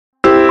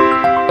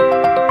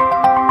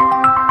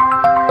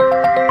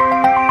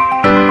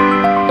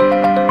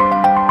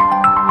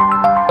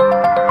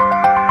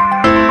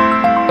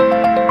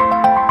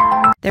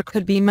There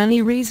could be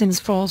many reasons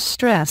for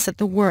stress at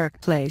the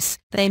workplace.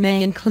 They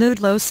may include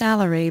low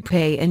salary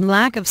pay and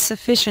lack of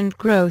sufficient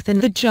growth in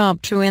the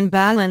job to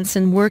imbalance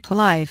in work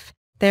life.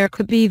 There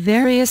could be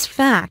various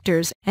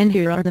factors, and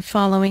here are the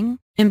following.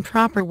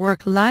 Improper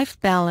work-life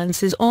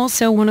balance is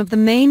also one of the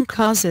main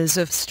causes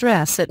of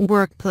stress at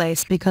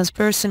workplace because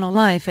personal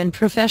life and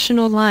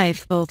professional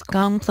life both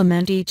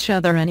complement each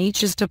other and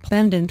each is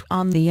dependent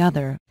on the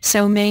other.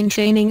 So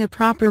maintaining a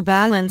proper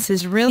balance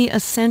is really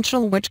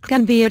essential, which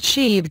can be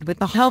achieved with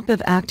the help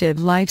of active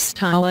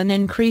lifestyle and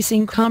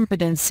increasing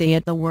competency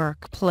at the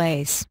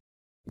workplace.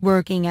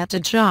 Working at a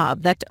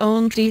job that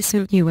don't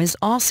suit you is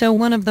also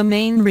one of the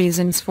main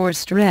reasons for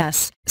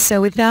stress,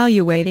 so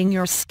evaluating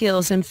your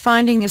skills and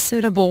finding a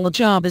suitable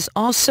job is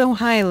also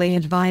highly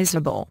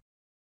advisable.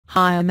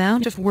 High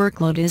amount of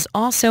workload is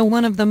also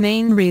one of the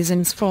main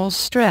reasons for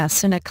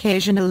stress, and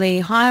occasionally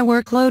high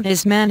workload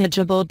is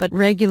manageable, but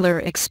regular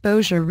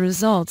exposure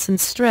results in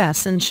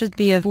stress and should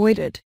be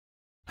avoided.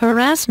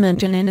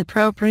 Harassment and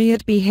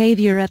inappropriate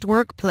behavior at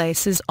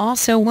workplace is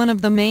also one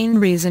of the main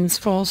reasons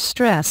for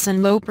stress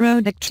and low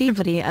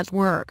productivity at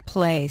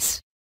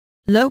workplace.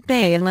 Low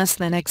pay and less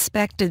than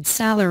expected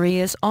salary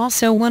is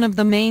also one of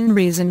the main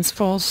reasons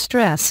for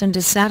stress and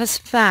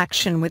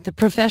dissatisfaction with the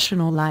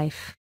professional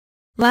life.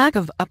 Lack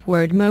of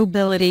upward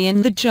mobility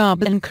in the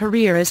job and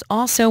career is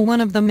also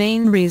one of the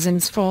main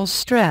reasons for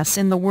stress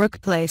in the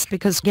workplace,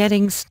 because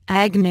getting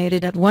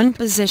stagnated at one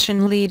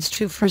position leads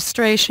to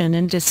frustration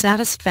and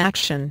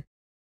dissatisfaction.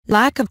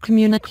 Lack of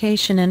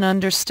communication and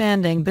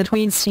understanding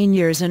between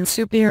seniors and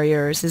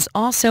superiors is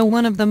also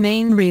one of the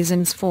main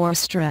reasons for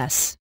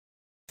stress.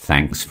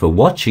 Thanks for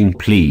watching.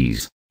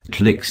 Please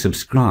click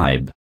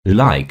subscribe,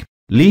 like,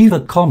 leave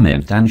a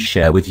comment and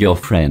share with your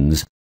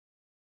friends.